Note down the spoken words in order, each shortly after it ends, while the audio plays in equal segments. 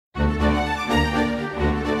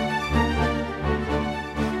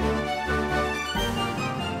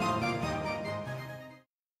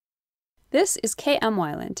This is K.M.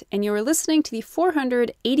 Weiland, and you are listening to the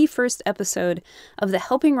 481st episode of the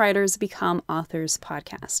Helping Writers Become Authors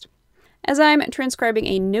podcast. As I'm transcribing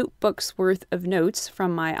a notebook's worth of notes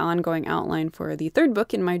from my ongoing outline for the third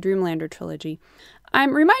book in my Dreamlander trilogy,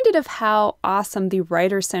 I'm reminded of how awesome the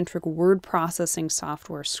writer-centric word processing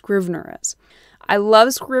software Scrivener is. I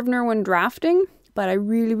love Scrivener when drafting, but I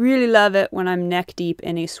really love it when I'm neck deep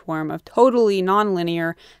in a swarm of totally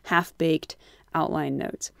non-linear, half-baked outline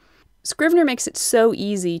notes. Scrivener makes it so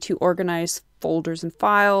easy to organize folders and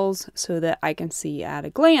files so that I can see at a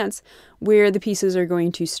glance where the pieces are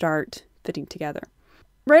going to start fitting together.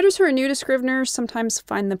 Writers who are new to Scrivener sometimes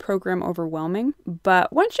find the program overwhelming,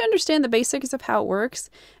 but once you understand the basics of how it works,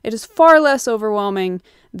 it is far less overwhelming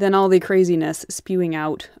than all the craziness spewing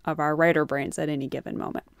out of our writer brains at any given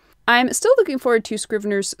moment. I'm still looking forward to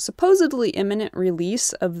Scrivener's supposedly imminent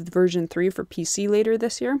release of version 3 for PC later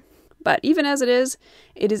this year. But even as it is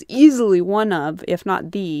easily one of, if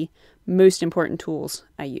not the, most important tools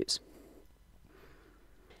I use.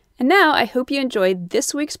 And now I hope you enjoyed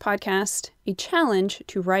this week's podcast, a challenge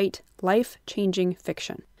to write life-changing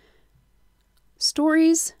fiction.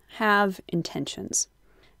 Stories have intentions.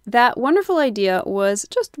 That wonderful idea was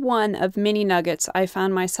just one of many nuggets I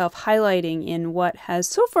found myself highlighting in what has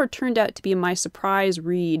so far turned out to be my surprise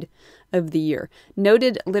read of the year,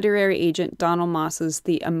 noted literary agent Donald Moss's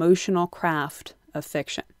The Emotional Craft of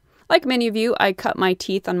Fiction. Like many of you, I cut my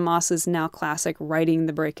teeth on Moss's now classic Writing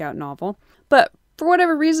the Breakout novel, but for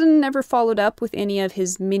whatever reason never followed up with any of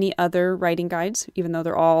his many other writing guides, even though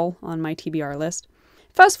they're all on my TBR list.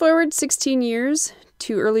 Fast forward 16 years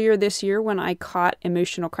to earlier this year when I caught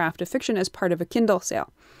Emotional Craft of Fiction as part of a Kindle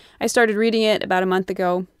sale. I started reading it about a month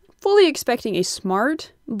ago, fully expecting a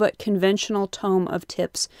smart but conventional tome of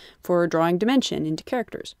tips for drawing dimension into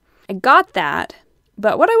characters. I got that,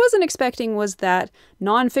 but what I wasn't expecting was that,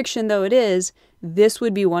 nonfiction though it is, this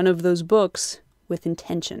would be one of those books with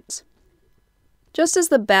intentions. Just as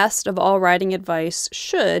the best of all writing advice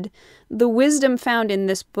should, the wisdom found in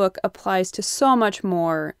this book applies to so much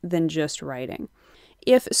more than just writing.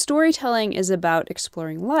 If storytelling is about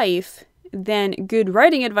exploring life, then good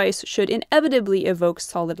writing advice should inevitably evoke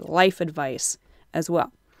solid life advice as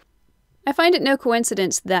well. I find it no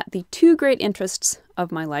coincidence that the two great interests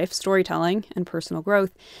of my life, storytelling and personal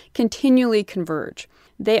growth, continually converge.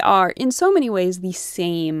 They are, in so many ways, the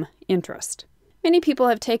same interest. Many people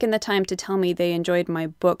have taken the time to tell me they enjoyed my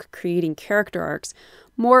book, Creating Character Arcs,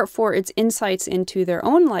 more for its insights into their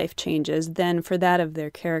own life changes than for that of their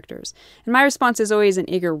characters. And my response is always an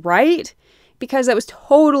eager right, because that was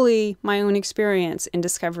totally my own experience in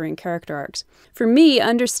discovering character arcs. For me,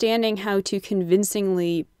 understanding how to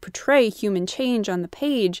convincingly portray human change on the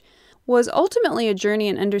page was ultimately a journey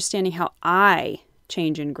in understanding how I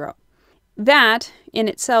change and grow. That, in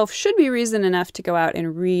itself, should be reason enough to go out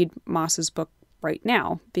and read Moss's book right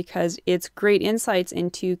now, because its great insights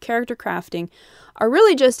into character crafting are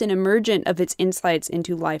really just an emergent of its insights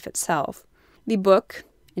into life itself. The book,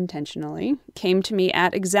 intentionally, came to me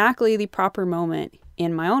at exactly the proper moment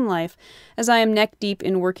in my own life as I am neck deep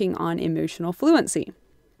in working on emotional fluency.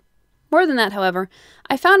 More than that, however,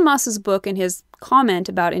 I found Moss's book and his comment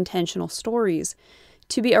about intentional stories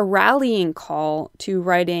to be a rallying call to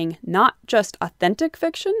writing not just authentic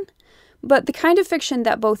fiction, but the kind of fiction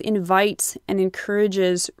that both invites and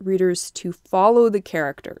encourages readers to follow the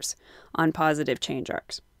characters on positive change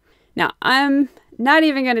arcs. Now, I'm not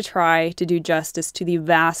even going to try to do justice to the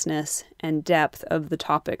vastness and depth of the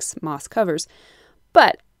topics Moss covers,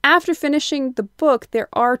 but after finishing the book, there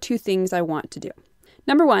are two things I want to do.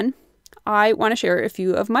 Number one, I want to share a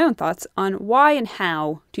few of my own thoughts on why and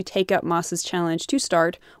how to take up Moss's challenge to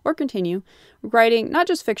start or continue writing not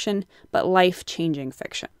just fiction, but life-changing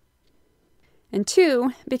fiction. And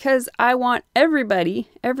two, because I want everybody,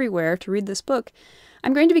 everywhere, to read this book,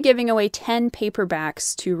 I'm going to be giving away 10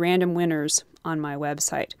 paperbacks to random winners on my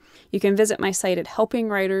website. You can visit my site at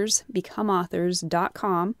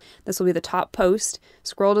helpingwritersbecomeauthors.com. This will be the top post.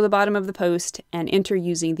 Scroll to the bottom of the post and enter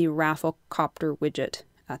using the Rafflecopter widget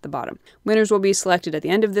at the bottom. Winners will be selected at the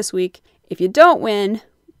end of this week. If you don't win,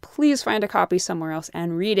 please find a copy somewhere else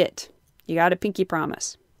and read it. You got a pinky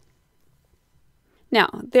promise.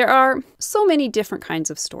 Now, there are so many different kinds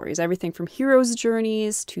of stories, everything from heroes'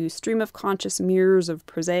 journeys to stream-of-conscious mirrors of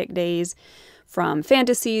prosaic days, from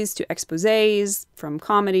fantasies to exposés, from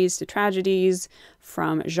comedies to tragedies,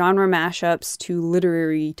 from genre mashups to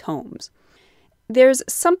literary tomes. There's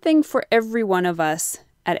something for every one of us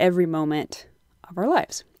at every moment of our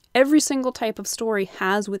lives. Every single type of story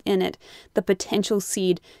has within it the potential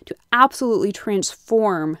seed to absolutely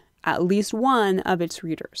transform at least one of its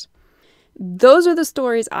readers. Those are the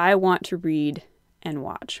stories I want to read and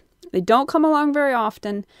watch. They don't come along very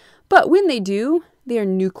often, but when they do, they are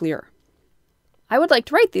nuclear. I would like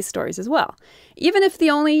to write these stories as well. Even if the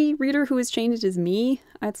only reader who has changed is me,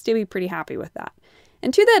 I'd still be pretty happy with that.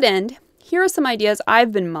 And to that end, here are some ideas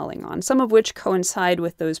I've been mulling on, some of which coincide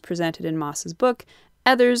with those presented in Moss's book,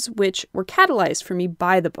 others which were catalyzed for me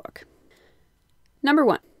by the book. Number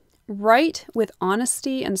 1, write with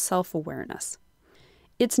honesty and self-awareness.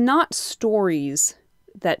 It's not stories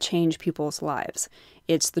that change people's lives.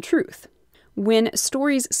 It's the truth. When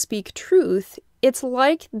stories speak truth, it's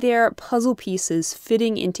like they're puzzle pieces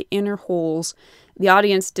fitting into inner holes the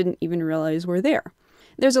audience didn't even realize were there.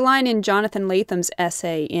 There's a line in Jonathan Latham's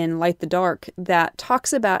essay in Light the Dark that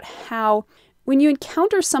talks about how when you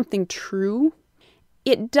encounter something true,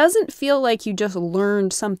 it doesn't feel like you just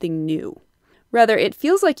learned something new. Rather, it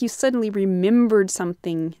feels like you suddenly remembered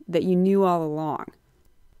something that you knew all along.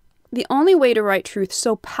 The only way to write truth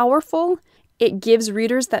so powerful, it gives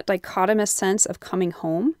readers that dichotomous sense of coming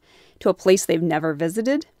home to a place they've never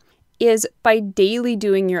visited, is by daily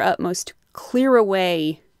doing your utmost to clear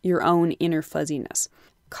away your own inner fuzziness.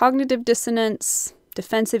 Cognitive dissonance,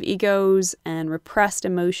 defensive egos, and repressed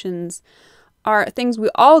emotions are things we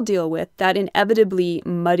all deal with that inevitably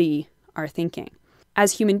muddy our thinking.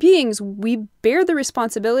 As human beings, we bear the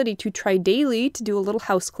responsibility to try daily to do a little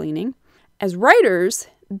house cleaning. As writers,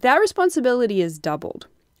 that responsibility is doubled.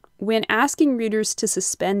 When asking readers to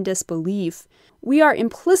suspend disbelief, we are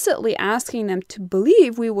implicitly asking them to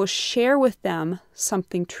believe we will share with them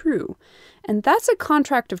something true. And that's a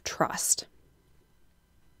contract of trust.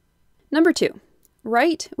 Number 2,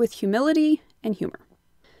 write with humility and humor.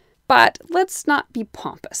 But let's not be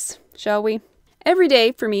pompous, shall we? Every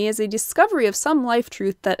day for me is a discovery of some life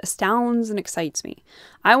truth that astounds and excites me.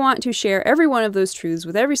 I want to share every one of those truths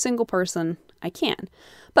with every single person I can.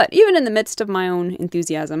 But even in the midst of my own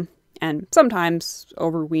enthusiasm, and sometimes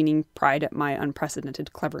overweening pride at my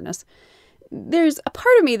unprecedented cleverness, there's a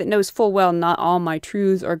part of me that knows full well not all my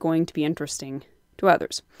truths are going to be interesting to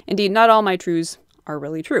others. Indeed, not all my truths are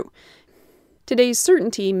really true. Today's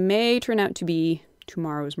certainty may turn out to be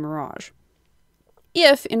tomorrow's mirage.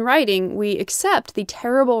 If, in writing, we accept the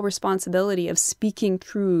terrible responsibility of speaking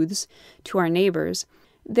truths to our neighbors,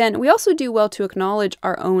 then we also do well to acknowledge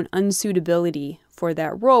our own unsuitability for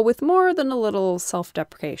that role with more than a little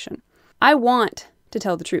self-deprecation. I want to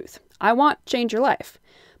tell the truth. I want to change your life.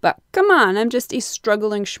 But come on, I'm just a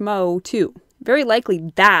struggling schmo too. Very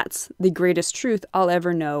likely that's the greatest truth I'll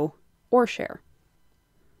ever know or share.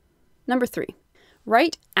 Number 3,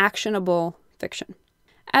 write actionable fiction.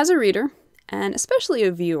 As a reader, and especially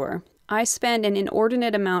a viewer, I spend an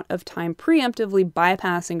inordinate amount of time preemptively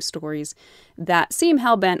bypassing stories that seem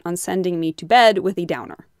hell-bent on sending me to bed with a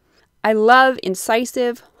downer. I love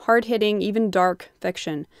incisive, hard-hitting, even dark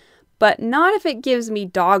fiction, but not if it gives me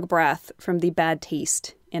dog breath from the bad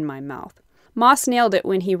taste in my mouth. Moss nailed it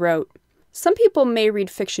when he wrote, "Some people may read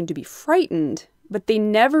fiction to be frightened, but they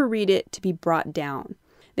never read it to be brought down.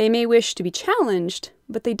 They may wish to be challenged,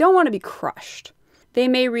 but they don't want to be crushed. They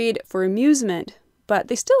may read for amusement, but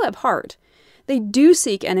they still have heart. They do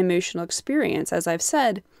seek an emotional experience, as I've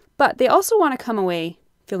said, but they also want to come away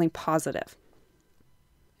feeling positive."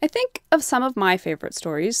 I think of some of my favorite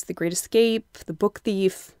stories, The Great Escape, The Book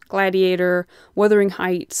Thief, Gladiator, Wuthering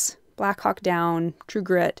Heights, Black Hawk Down, True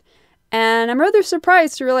Grit, and I'm rather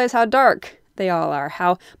surprised to realize how dark they all are,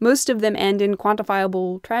 how most of them end in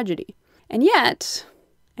quantifiable tragedy. And yet,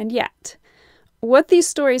 what these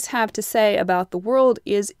stories have to say about the world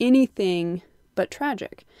is anything but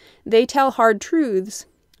tragic. They tell hard truths,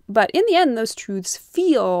 but in the end, those truths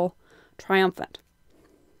feel triumphant.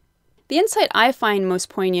 The insight I find most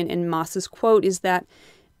poignant in Moss's quote is that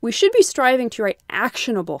we should be striving to write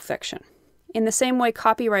actionable fiction. In the same way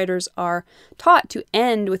copywriters are taught to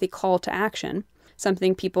end with a call to action,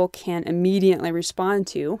 something people can immediately respond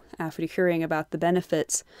to after hearing about the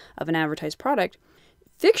benefits of an advertised product,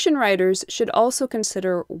 fiction writers should also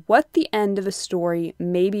consider what the end of a story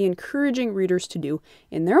may be encouraging readers to do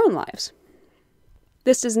in their own lives.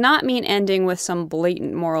 This does not mean ending with some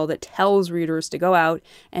blatant moral that tells readers to go out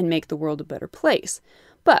and make the world a better place.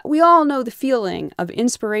 But we all know the feeling of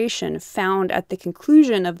inspiration found at the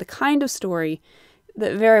conclusion of the kind of story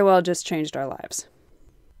that very well just changed our lives.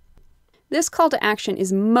 This call to action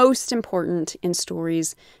is most important in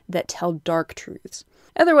stories that tell dark truths.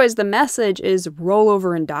 Otherwise, the message is roll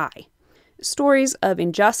over and die. Stories of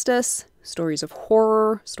injustice, stories of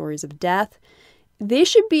horror, stories of death, they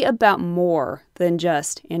should be about more than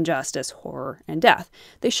just injustice, horror, and death.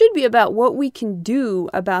 They should be about what we can do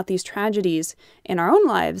about these tragedies in our own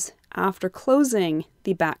lives after closing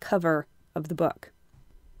the back cover of the book.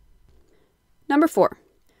 Number 4,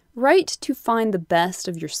 write to find the best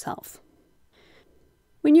of yourself.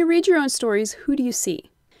 When you read your own stories, who do you see?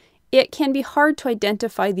 It can be hard to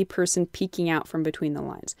identify the person peeking out from between the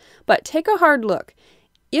lines, but take a hard look.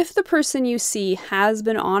 If the person you see has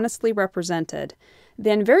been honestly represented,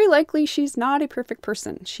 then very likely she's not a perfect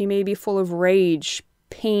person. She may be full of rage,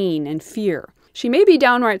 pain, and fear. She may be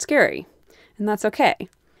downright scary, and that's okay.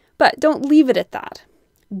 But don't leave it at that.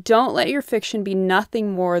 Don't let your fiction be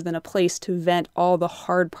nothing more than a place to vent all the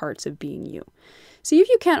hard parts of being you. See if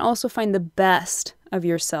you can't also find the best of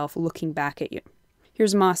yourself looking back at you.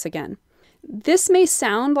 Here's Moss again. This may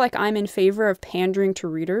sound like I'm in favor of pandering to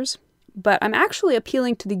readers, but I'm actually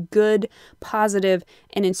appealing to the good, positive,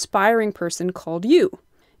 and inspiring person called you.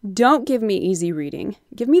 Don't give me easy reading.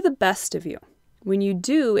 Give me the best of you. When you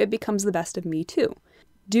do, it becomes the best of me too.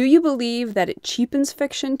 Do you believe that it cheapens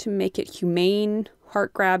fiction to make it humane,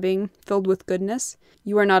 heart-grabbing, filled with goodness?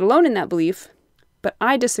 You are not alone in that belief, but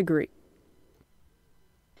I disagree.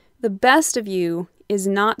 The best of you is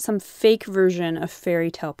not some fake version of fairy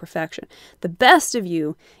tale perfection. The best of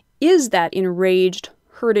you is that enraged,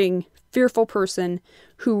 hurting, fearful person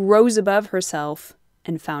who rose above herself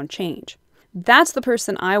and found change. That's the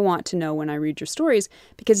person I want to know when I read your stories,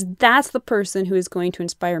 because that's the person who is going to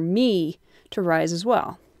inspire me to rise as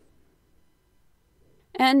well.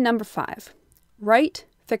 And number 5, write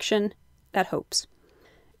fiction that hopes.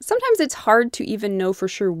 Sometimes it's hard to even know for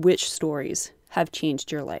sure which stories have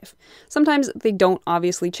changed your life. Sometimes they don't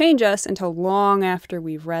obviously change us until long after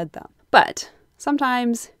we've read them. But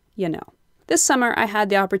sometimes you know. This summer, I had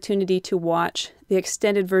the opportunity to watch the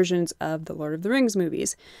extended versions of the Lord of the Rings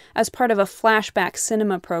movies as part of a flashback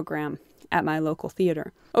cinema program at my local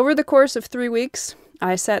theater. Over the course of 3 weeks,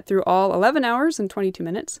 I sat through all 11 hours and 22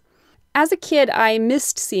 minutes. As a kid, I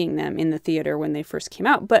missed seeing them in the theater when they first came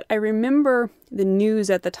out, but I remember the news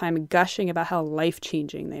at the time gushing about how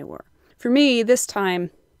life-changing they were. For me, this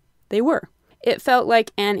time, they were. It felt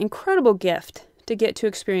like an incredible gift to get to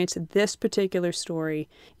experience this particular story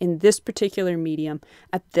in this particular medium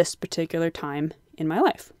at this particular time in my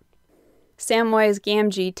life. Samwise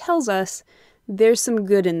Gamgee tells us, "There's some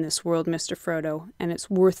good in this world, Mr. Frodo, and it's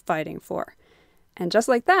worth fighting for." And just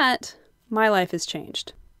like that, my life has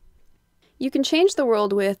changed. You can change the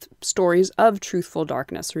world with stories of truthful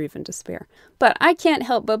darkness or even despair. But I can't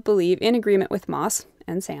help but believe, in agreement with Moss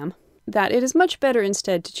and Sam, that it is much better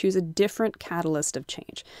instead to choose a different catalyst of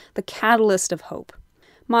change, the catalyst of hope.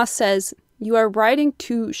 Moss says, "You are writing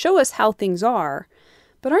to show us how things are,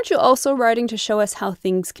 but aren't you also writing to show us how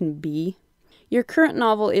things can be? Your current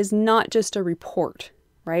novel is not just a report,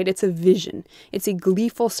 right? It's a vision. It's a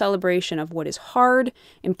gleeful celebration of what is hard,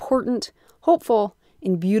 important, hopeful,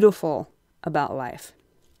 and beautiful about life."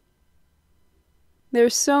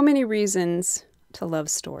 There's so many reasons to love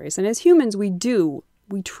stories, and as humans, we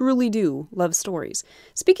truly do love stories.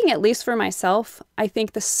 Speaking at least for myself, I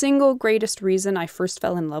think the single greatest reason I first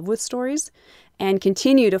fell in love with stories and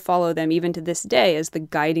continue to follow them even to this day as the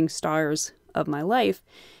guiding stars of my life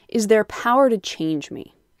is their power to change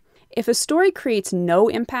me. If a story creates no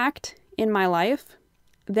impact in my life,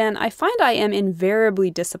 then I find I am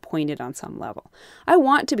invariably disappointed on some level. I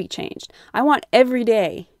want to be changed. I want every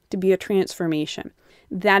day to be a transformation.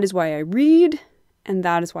 That is why I read, and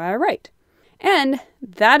that is why I write. And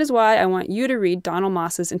that is why I want you to read Donald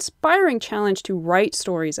Moss's inspiring challenge to write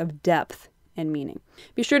stories of depth and meaning.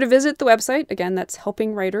 Be sure to visit the website, again, that's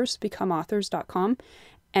helpingwritersbecomeauthors.com,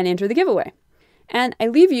 and enter the giveaway. And I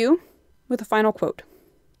leave you with a final quote.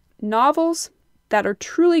 Novels that are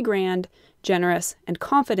truly grand, generous, and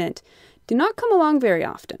confident do not come along very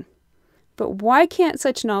often. But why can't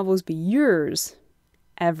such novels be yours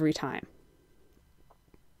every time?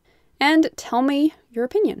 And tell me your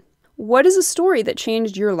opinion. What is a story that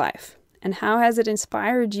changed your life? And how has it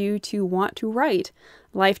inspired you to want to write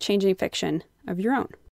life-changing fiction of your own?